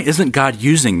 Why isn't God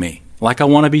using me like I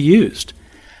want to be used?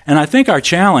 And I think our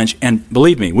challenge, and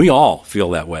believe me, we all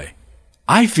feel that way.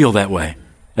 I feel that way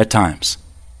at times.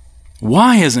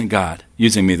 Why isn't God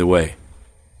using me the way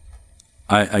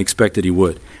I expected He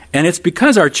would? And it's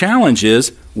because our challenge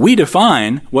is we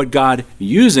define what God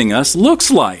using us looks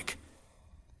like.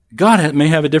 God may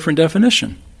have a different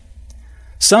definition.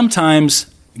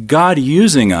 Sometimes God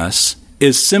using us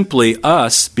is simply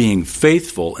us being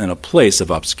faithful in a place of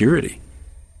obscurity.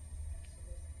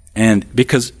 And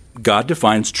because God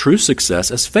defines true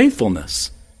success as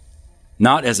faithfulness,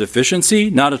 not as efficiency,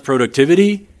 not as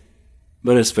productivity,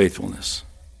 but as faithfulness.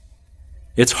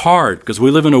 It's hard because we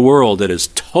live in a world that is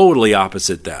totally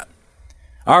opposite that.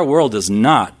 Our world does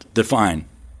not define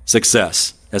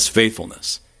success as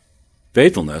faithfulness.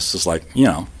 Faithfulness is like,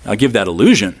 I'll give that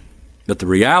illusion. But the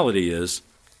reality is,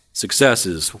 success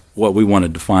is what we want to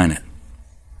define it.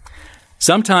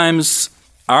 Sometimes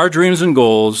our dreams and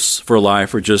goals for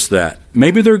life are just that.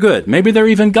 Maybe they're good. Maybe they're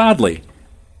even godly.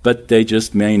 But they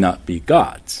just may not be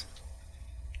God's.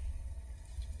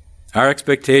 Our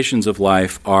expectations of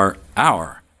life are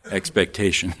our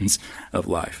expectations of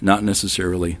life, not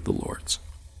necessarily the Lord's.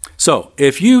 So,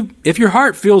 if your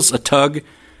heart feels a tug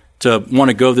to want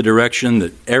to go the direction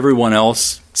that everyone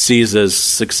else sees as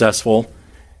successful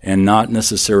and not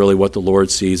necessarily what the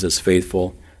Lord sees as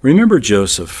faithful, remember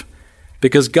Joseph,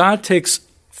 because God takes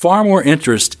far more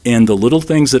interest in the little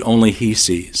things that only He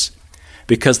sees,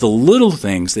 because the little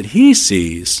things that He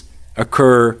sees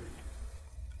occur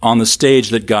on the stage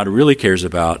that God really cares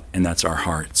about, and that's our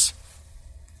hearts.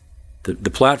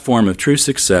 The platform of true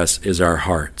success is our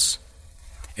hearts.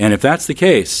 And if that's the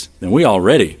case, then we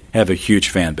already have a huge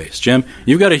fan base. Jim,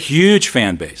 you've got a huge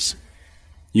fan base.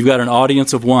 You've got an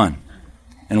audience of one,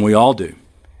 and we all do.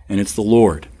 And it's the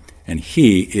Lord, and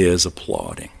He is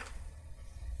applauding.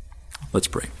 Let's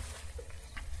pray.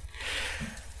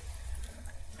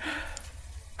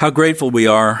 How grateful we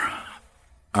are,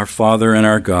 our Father and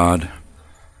our God,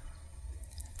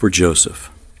 for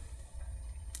Joseph.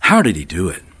 How did he do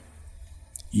it?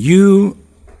 You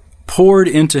poured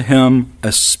into him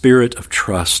a spirit of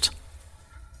trust,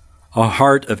 a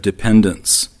heart of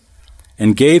dependence,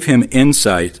 and gave him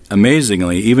insight,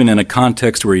 amazingly, even in a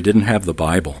context where he didn't have the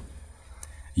Bible.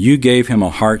 You gave him a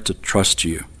heart to trust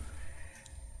you.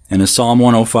 And as Psalm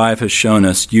 105 has shown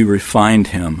us, you refined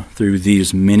him through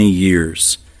these many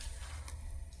years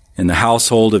in the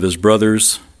household of his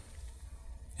brothers,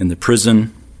 in the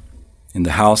prison, in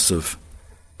the house of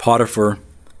Potiphar,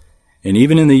 and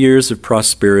even in the years of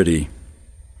prosperity,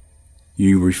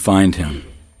 you refined him.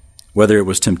 Whether it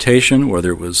was temptation,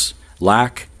 whether it was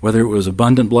lack, whether it was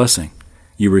abundant blessing,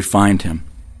 you refined him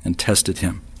and tested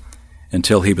him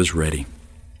until he was ready.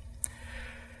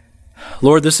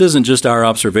 Lord, this isn't just our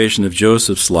observation of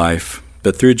Joseph's life,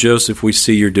 but through Joseph we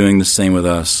see you're doing the same with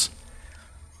us.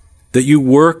 That you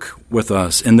work with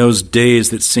us in those days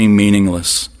that seem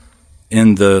meaningless,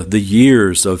 in the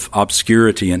years of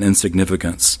obscurity and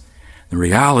insignificance. The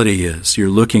reality is you're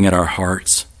looking at our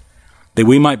hearts, that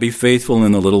we might be faithful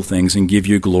in the little things and give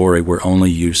you glory where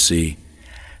only you see.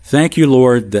 Thank you,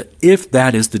 Lord, that if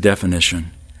that is the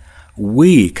definition,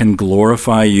 we can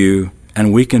glorify you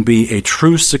and we can be a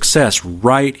true success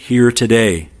right here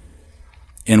today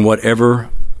in whatever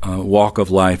walk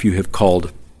of life you have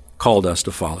called us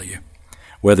to follow you,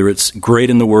 whether it's great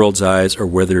in the world's eyes or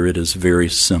whether it is very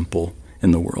simple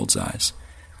in the world's eyes.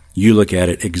 You look at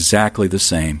it exactly the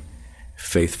same,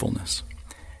 faithfulness.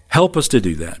 Help us to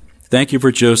do that. Thank you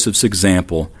for Joseph's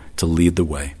example to lead the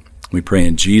way. We pray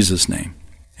in Jesus' name.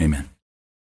 Amen.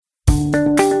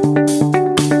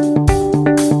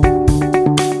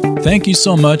 Thank you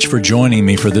so much for joining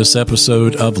me for this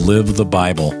episode of Live the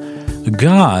Bible.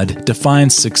 God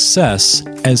defines success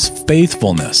as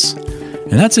faithfulness.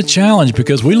 And that's a challenge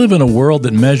because we live in a world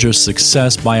that measures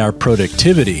success by our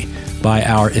productivity, by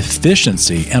our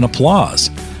efficiency and applause.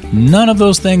 None of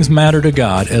those things matter to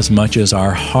God as much as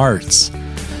our hearts.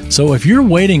 So if you're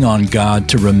waiting on God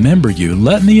to remember you,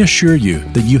 let me assure you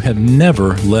that you have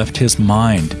never left His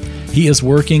mind. He is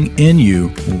working in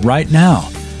you right now.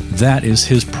 That is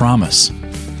His promise.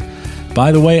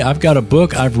 By the way, I've got a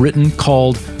book I've written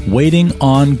called Waiting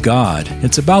on God.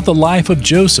 It's about the life of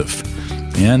Joseph.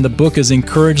 And the book has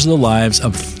encouraged the lives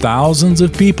of thousands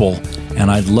of people,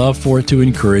 and I'd love for it to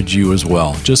encourage you as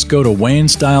well. Just go to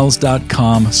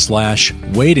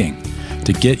WayneStiles.com/waiting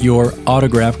to get your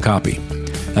autographed copy.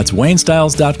 That's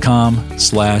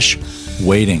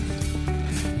WayneStiles.com/waiting.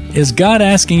 Is God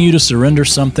asking you to surrender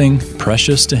something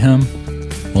precious to Him?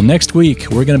 Well, next week,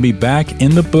 we're going to be back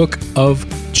in the book of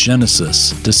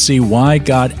Genesis to see why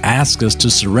God asks us to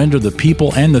surrender the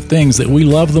people and the things that we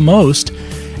love the most,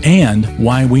 and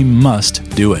why we must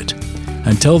do it.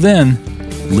 Until then,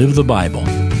 live the Bible.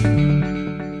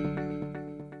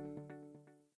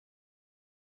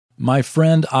 My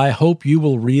friend, I hope you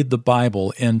will read the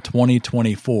Bible in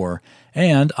 2024,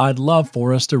 and I'd love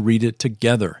for us to read it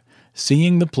together,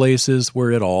 seeing the places where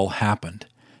it all happened.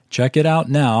 Check it out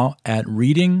now at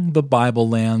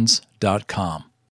readingthebiblelands.com.